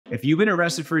If you've been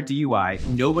arrested for a DUI,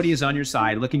 nobody is on your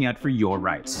side looking out for your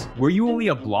rights. Were you only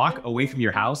a block away from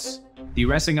your house? The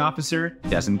arresting officer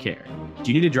doesn't care.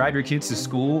 Do you need to drive your kids to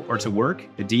school or to work?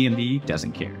 The DMV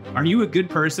doesn't care. Are you a good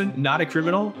person, not a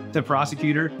criminal? The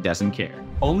prosecutor doesn't care.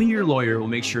 Only your lawyer will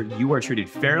make sure you are treated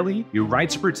fairly, your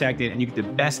rights are protected, and you get the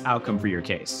best outcome for your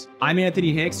case. I'm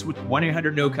Anthony Hicks with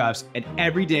 1-800-NO-CUFFS, and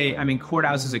every day I'm in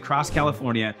courthouses across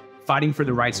California fighting for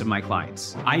the rights of my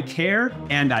clients. I care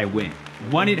and I win.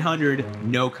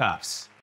 1-800-NO-CUFFS.